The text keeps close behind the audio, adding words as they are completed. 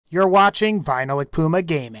You're watching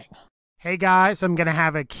VinylicPumaGaming. Hey guys, I'm going to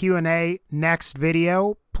have a Q&A next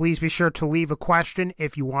video. Please be sure to leave a question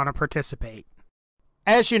if you want to participate.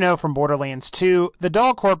 As you know from Borderlands 2, the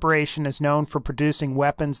Dahl Corporation is known for producing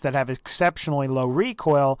weapons that have exceptionally low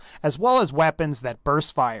recoil, as well as weapons that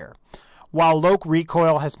burst fire. While low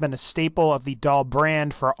recoil has been a staple of the Dahl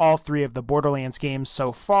brand for all three of the Borderlands games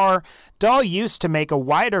so far, Dahl used to make a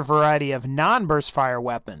wider variety of non-burst fire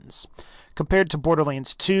weapons. Compared to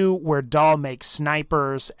Borderlands 2, where Dahl makes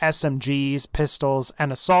snipers, SMGs, pistols, and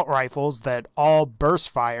assault rifles that all burst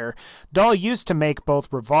fire, Dahl used to make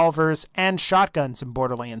both revolvers and shotguns in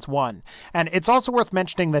Borderlands 1. And it's also worth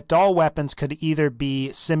mentioning that Dahl weapons could either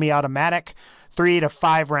be semi-automatic, 3 to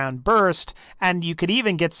 5 round burst, and you could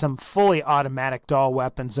even get some fully automatic Dahl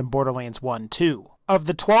weapons in Borderlands 1 too. Of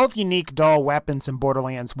the 12 unique Dahl weapons in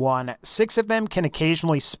Borderlands 1, 6 of them can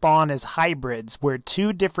occasionally spawn as hybrids, where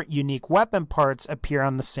 2 different unique weapon parts appear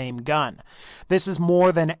on the same gun. This is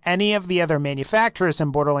more than any of the other manufacturers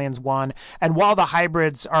in Borderlands 1, and while the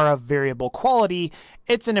hybrids are of variable quality,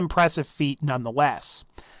 it's an impressive feat nonetheless.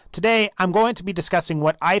 Today, I'm going to be discussing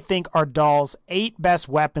what I think are Dahl's 8 best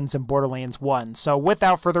weapons in Borderlands 1. So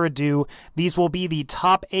without further ado, these will be the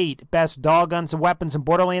top 8 best Dahl guns and weapons in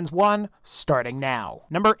Borderlands 1, starting now.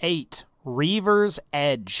 Number 8. Reaver's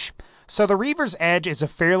Edge. So the Reaver's Edge is a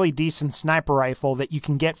fairly decent sniper rifle that you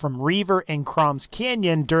can get from Reaver in Crom's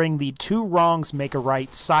Canyon during the 2 Wrongs Make a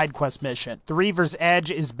Right side quest mission. The Reaver's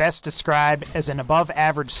Edge is best described as an above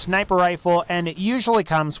average sniper rifle, and it usually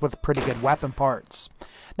comes with pretty good weapon parts.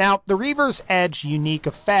 Now, the Reaver's Edge unique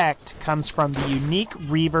effect comes from the unique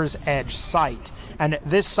Reaver's Edge sight, and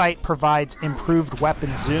this sight provides improved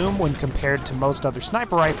weapon zoom when compared to most other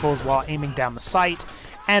sniper rifles while aiming down the sight,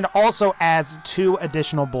 and also adds 2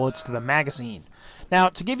 additional bullets to the magazine. Now,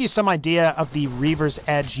 to give you some idea of the Reaver's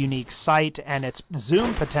Edge unique sight and its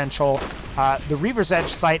zoom potential, the Reaver's Edge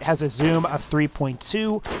sight has a zoom of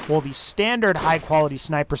 3.2, while the standard high-quality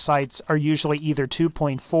sniper sights are usually either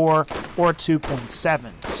 2.4 or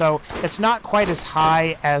 2.7. So it's not quite as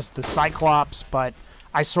high as the Cyclops, but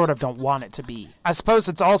I sort of don't want it to be. I suppose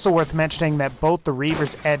it's also worth mentioning that both the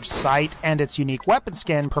Reaver's Edge sight and its unique weapon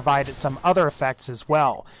skin provide some other effects as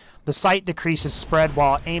well. The sight decreases spread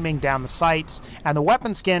while aiming down the sights, and the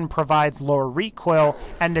weapon skin provides lower recoil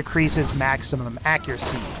and decreases maximum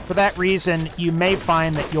accuracy. For that reason, you may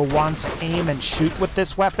find that you'll want to aim and shoot with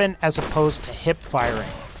this weapon as opposed to hip firing.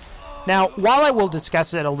 Now, while I will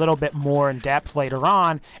discuss it a little bit more in depth later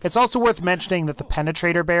on, it's also worth mentioning that the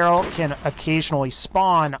penetrator barrel can occasionally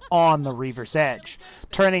spawn on the Reaver's Edge,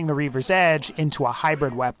 turning the Reaver's Edge into a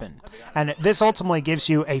hybrid weapon. And this ultimately gives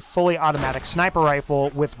you a fully automatic sniper rifle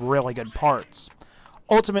with really good parts.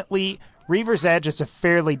 Ultimately, Reaver's Edge is a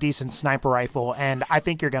fairly decent sniper rifle, and I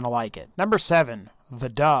think you're going to like it. Number 7. The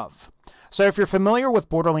Dove. So if you're familiar with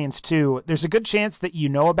Borderlands 2, there's a good chance that you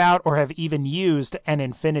know about or have even used an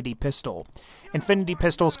infinity pistol. Infinity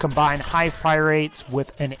pistols combine high fire rates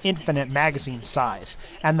with an infinite magazine size,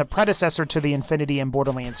 and the predecessor to the Infinity in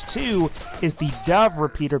Borderlands 2 is the Dove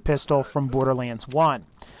repeater pistol from Borderlands 1.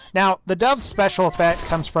 Now, the Dove's special effect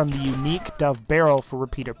comes from the unique Dove barrel for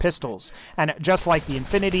repeater pistols, and just like the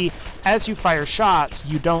Infinity, as you fire shots,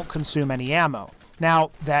 you don't consume any ammo.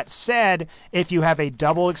 Now, that said, if you have a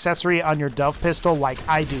double accessory on your Dove pistol like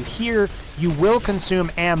I do here, you will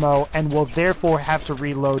consume ammo and will therefore have to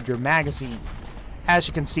reload your magazine. As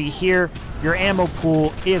you can see here, your ammo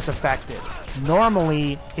pool is affected.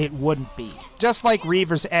 Normally, it wouldn't be. Just like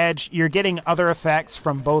Reaver's Edge, you're getting other effects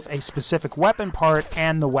from both a specific weapon part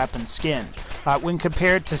and the weapon skin. When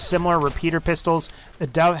compared to similar repeater pistols, the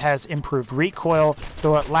Dove has improved recoil,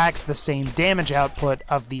 though it lacks the same damage output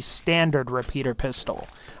of the standard repeater pistol.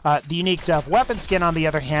 The unique Dove weapon skin, on the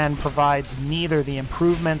other hand, provides neither the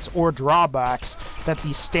improvements or drawbacks that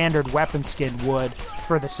the standard weapon skin would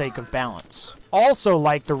for the sake of balance. Also,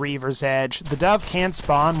 like the Reaver's Edge, the Dove can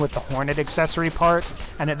spawn with the Hornet accessory part,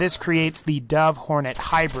 and this creates the Dove-Hornet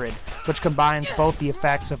hybrid, which combines both the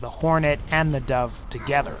effects of the Hornet and the Dove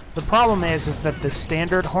together. The problem is that the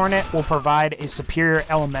standard Hornet will provide a superior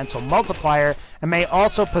elemental multiplier and may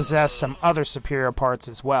also possess some other superior parts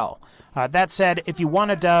as well. That said, if you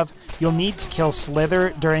want a Dove, you'll need to kill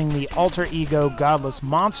Slither during the Alter Ego Godless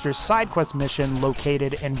Monsters side quest mission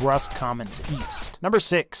located in Rust Commons East. Number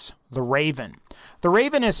 6. The Raven. The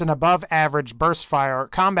Raven is an above-average burst-fire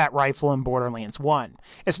combat rifle in Borderlands 1.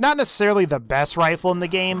 It's not necessarily the best rifle in the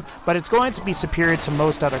game, but it's going to be superior to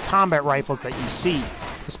most other combat rifles that you see,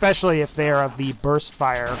 especially if they are of the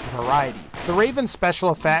burst-fire variety. The Raven's special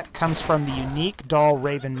effect comes from the unique Dahl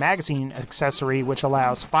Raven magazine accessory, which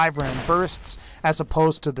allows 5-round bursts as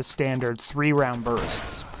opposed to the standard 3-round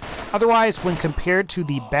bursts. Otherwise, when compared to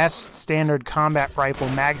the best standard combat rifle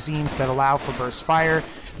magazines that allow for burst fire,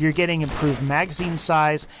 you're getting improved magazine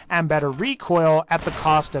size and better recoil at the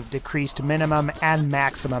cost of decreased minimum and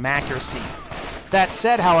maximum accuracy. That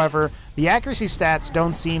said, however, the accuracy stats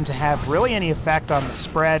don't seem to have really any effect on the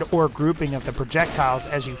spread or grouping of the projectiles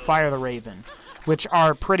as you fire the Raven, which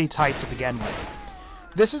are pretty tight to begin with.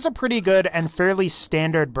 This is a pretty good and fairly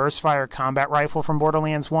standard burst-fire combat rifle from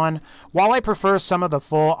Borderlands 1. While I prefer some of the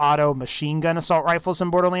full-auto machine gun assault rifles in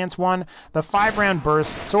Borderlands 1, the 5-round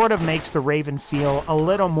burst sort of makes the Raven feel a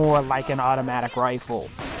little more like an automatic rifle.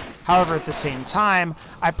 However, at the same time,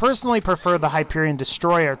 I personally prefer the Hyperion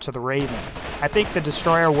Destroyer to the Raven. I think the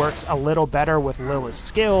Destroyer works a little better with Lilith's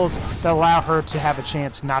skills that allow her to have a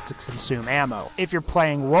chance not to consume ammo. If you're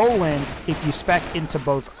playing Roland, if you spec into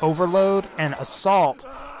both Overload and Assault,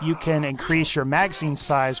 you can increase your magazine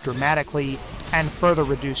size dramatically and further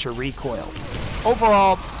reduce your recoil.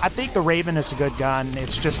 Overall, I think the Raven is a good gun,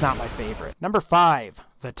 it's just not my favorite. Number 5,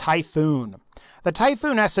 the Typhoon. The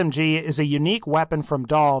Typhoon SMG is a unique weapon from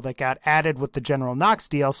Dahl that got added with the General Knox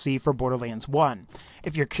DLC for Borderlands 1.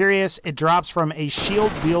 If you're curious, it drops from a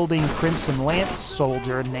shield-wielding Crimson Lance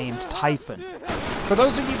soldier named Typhon. For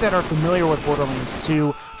those of you that are familiar with Borderlands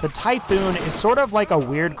 2, the Typhoon is sort of like a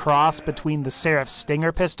weird cross between the Seraph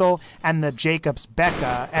Stinger pistol and the Jacob's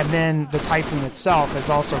Becca, and then the Typhoon itself has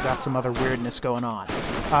also got some other weirdness going on.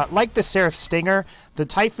 Like the Seraph Stinger, the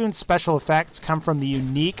Typhoon's special effects come from the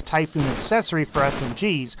unique Typhoon accessory for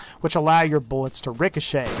SMGs, which allow your bullets to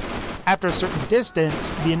ricochet. After a certain distance,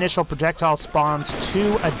 the initial projectile spawns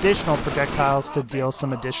 2 additional projectiles to deal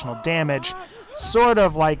some additional damage, sort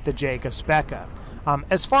of like the Jacob's Becca.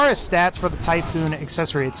 As far as stats for the Typhoon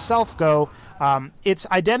accessory itself go, it's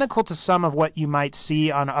identical to some of what you might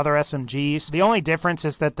see on other SMGs. The only difference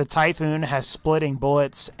is that the Typhoon has splitting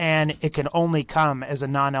bullets and it can only come as a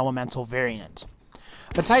non-elemental variant.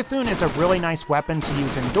 The Typhoon is a really nice weapon to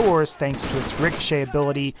use indoors thanks to its ricochet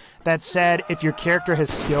ability. That said, if your character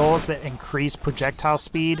has skills that increase projectile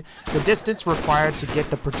speed, the distance required to get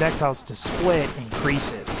the projectiles to split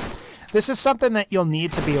increases. This is something that you'll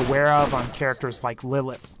need to be aware of on characters like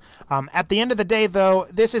Lilith. At the end of the day, though,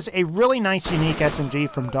 this is a really nice unique SMG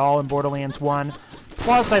from Dahl in Borderlands 1.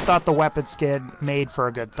 Plus, I thought the weapon skin made for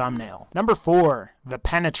a good thumbnail. Number 4, the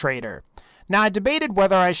Penetrator. Now, I debated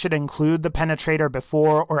whether I should include the Penetrator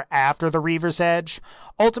before or after the Reaver's Edge.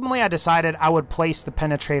 Ultimately, I decided I would place the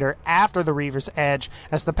Penetrator after the Reaver's Edge,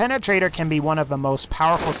 as the Penetrator can be one of the most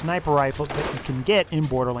powerful sniper rifles that you can get in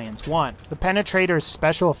Borderlands 1. The Penetrator's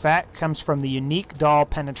special effect comes from the unique Dahl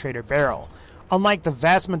Penetrator barrel. Unlike the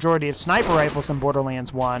vast majority of sniper rifles in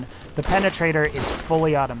Borderlands 1, the Penetrator is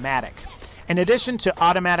fully automatic. In addition to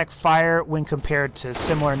automatic fire when compared to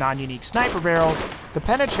similar non-unique sniper barrels, the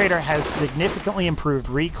Penetrator has significantly improved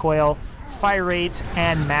recoil, fire rate,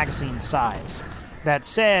 and magazine size. That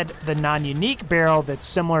said, the non-unique barrel that's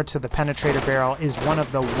similar to the Penetrator barrel is one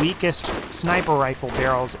of the weakest sniper rifle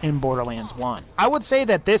barrels in Borderlands 1. I would say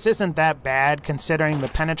that this isn't that bad considering the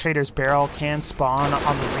Penetrator's barrel can spawn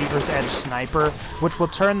on the Reaver's Edge sniper, which will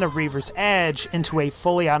turn the Reaver's Edge into a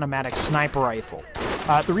fully automatic sniper rifle.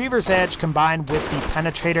 The Reaver's Edge combined with the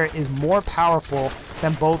Penetrator is more powerful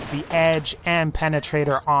than both the Edge and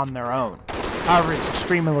Penetrator on their own. However, it's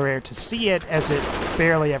extremely rare to see it as it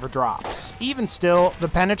barely ever drops. Even still, the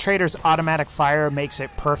Penetrator's automatic fire makes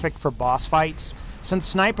it perfect for boss fights. Since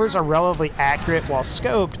snipers are relatively accurate while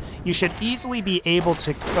scoped, you should easily be able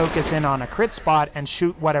to focus in on a crit spot and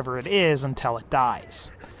shoot whatever it is until it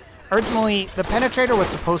dies. Originally, the Penetrator was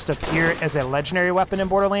supposed to appear as a legendary weapon in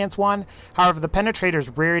Borderlands 1, however the Penetrator's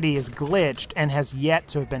rarity is glitched and has yet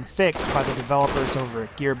to have been fixed by the developers over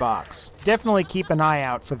at Gearbox. Definitely keep an eye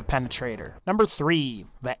out for the Penetrator. Number 3,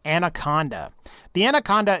 the Anaconda. The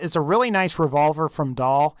Anaconda is a really nice revolver from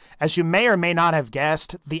Dahl. As you may or may not have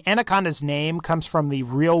guessed, the Anaconda's name comes from the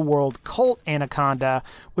real-world Colt Anaconda,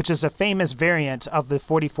 which is a famous variant of the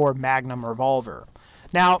 .44 Magnum revolver.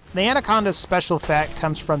 Now, the Anaconda's special effect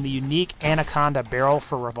comes from the unique Anaconda barrel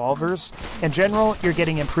for revolvers. In general, you're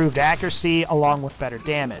getting improved accuracy along with better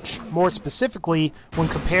damage. More specifically, when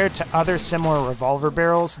compared to other similar revolver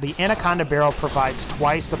barrels, the Anaconda barrel provides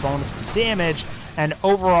twice the bonus to damage and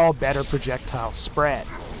overall better projectile spread.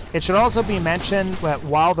 It should also be mentioned that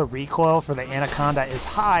while the recoil for the Anaconda is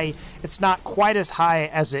high, it's not quite as high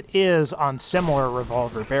as it is on similar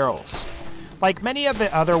revolver barrels. Like many of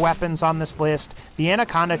the other weapons on this list, the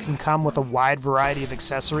Anaconda can come with a wide variety of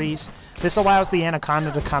accessories. This allows the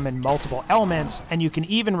Anaconda to come in multiple elements, and you can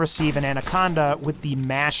even receive an Anaconda with the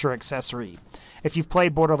Masher accessory. If you've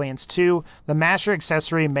played Borderlands 2, the Master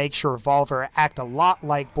accessory makes your revolver act a lot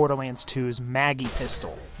like Borderlands 2's Maggie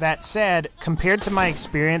pistol. That said, compared to my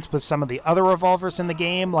experience with some of the other revolvers in the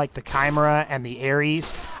game, like the Chimera and the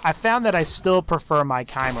Ares, I found that I still prefer my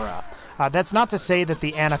Chimera. That's not to say that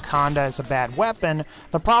the Anaconda is a bad weapon.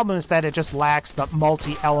 The problem is that it just lacks the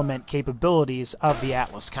multi-element capabilities of the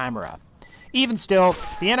Atlas Chimera. Even still,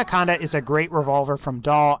 the Anaconda is a great revolver from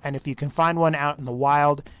Dahl, and if you can find one out in the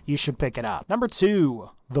wild, you should pick it up. Number 2,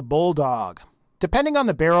 the Bulldog. Depending on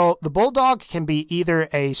the barrel, the Bulldog can be either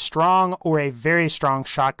a strong or a very strong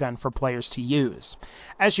shotgun for players to use.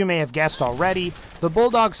 As you may have guessed already, the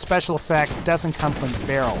Bulldog's special effect doesn't come from the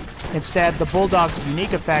barrel. Instead, the Bulldog's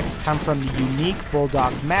unique effects come from the unique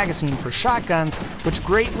Bulldog magazine for shotguns, which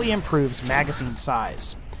greatly improves magazine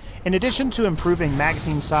size. In addition to improving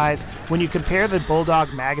magazine size, when you compare the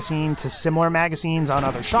Bulldog magazine to similar magazines on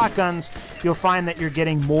other shotguns, you'll find that you're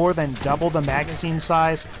getting more than double the magazine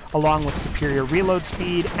size, along with superior reload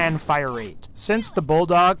speed and fire rate. Since the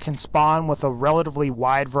Bulldog can spawn with a relatively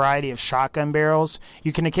wide variety of shotgun barrels,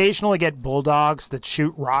 you can occasionally get Bulldogs that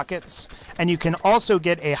shoot rockets, and you can also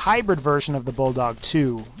get a hybrid version of the Bulldog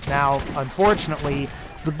too. Now, unfortunately,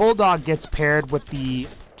 the Bulldog gets paired with the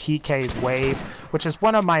TK's Wave, which is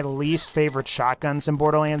one of my least favorite shotguns in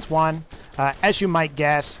Borderlands 1. As you might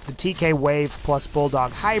guess, the TK Wave plus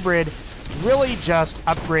Bulldog Hybrid really just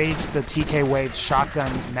upgrades the TK Wave's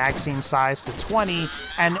shotgun's magazine size to 20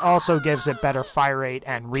 and also gives it better fire rate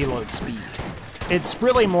and reload speed. It's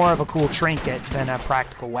really more of a cool trinket than a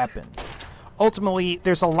practical weapon. Ultimately,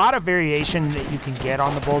 there's a lot of variation that you can get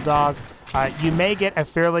on the Bulldog. You may get a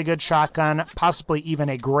fairly good shotgun, possibly even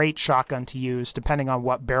a great shotgun to use, depending on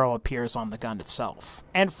what barrel appears on the gun itself.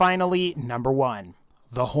 And finally, number 1,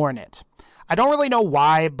 the Hornet. I don't really know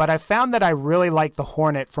why, but I found that I really like the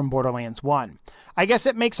Hornet from Borderlands 1. I guess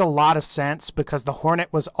it makes a lot of sense because the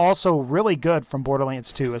Hornet was also really good from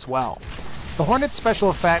Borderlands 2 as well. The Hornet's special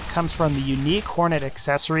effect comes from the unique Hornet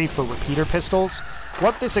accessory for repeater pistols.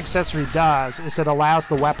 What this accessory does is it allows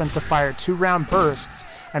the weapon to fire 2-round bursts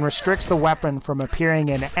and restricts the weapon from appearing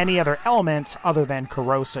in any other element other than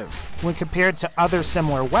corrosive. When compared to other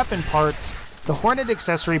similar weapon parts, the Hornet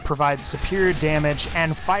accessory provides superior damage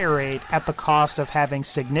and fire rate at the cost of having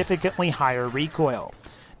significantly higher recoil.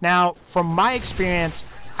 Now, from my experience,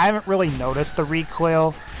 I haven't really noticed the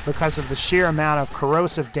recoil because of the sheer amount of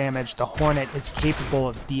corrosive damage the Hornet is capable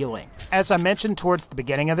of dealing. As I mentioned towards the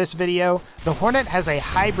beginning of this video, the Hornet has a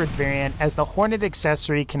hybrid variant as the Hornet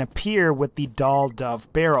accessory can appear with the Dahl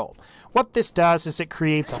Dove barrel. What this does is it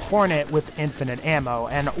creates a Hornet with infinite ammo,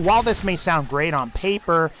 and while this may sound great on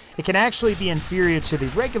paper, it can actually be inferior to the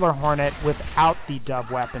regular Hornet without the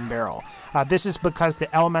Dove weapon barrel. This is because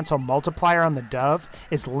the elemental multiplier on the Dove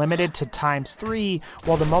is limited to ×3,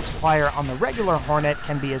 while the multiplier on the regular Hornet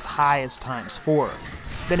can be as high as ×4.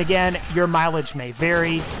 Then again, your mileage may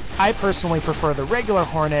vary. I personally prefer the regular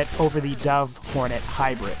Hornet over the Dove Hornet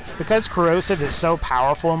hybrid. Because corrosive is so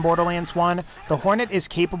powerful in Borderlands 1, the Hornet is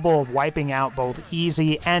capable of wiping out both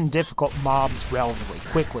easy and difficult mobs relatively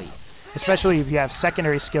quickly, especially if you have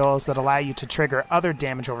secondary skills that allow you to trigger other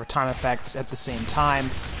damage over time effects at the same time.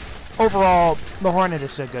 Overall, the Hornet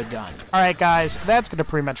is a good gun. Alright guys, that's going to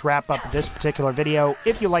pretty much wrap up this particular video.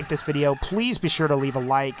 If you like this video, please be sure to leave a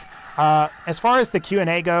like. As far as the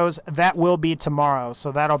Q&A goes, that will be tomorrow,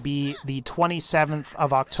 so that'll be the 27th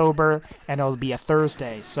of October, and it'll be a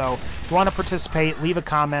Thursday. So if you want to participate, leave a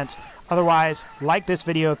comment. Otherwise, like this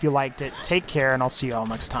video if you liked it. Take care, and I'll see you all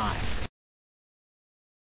next time.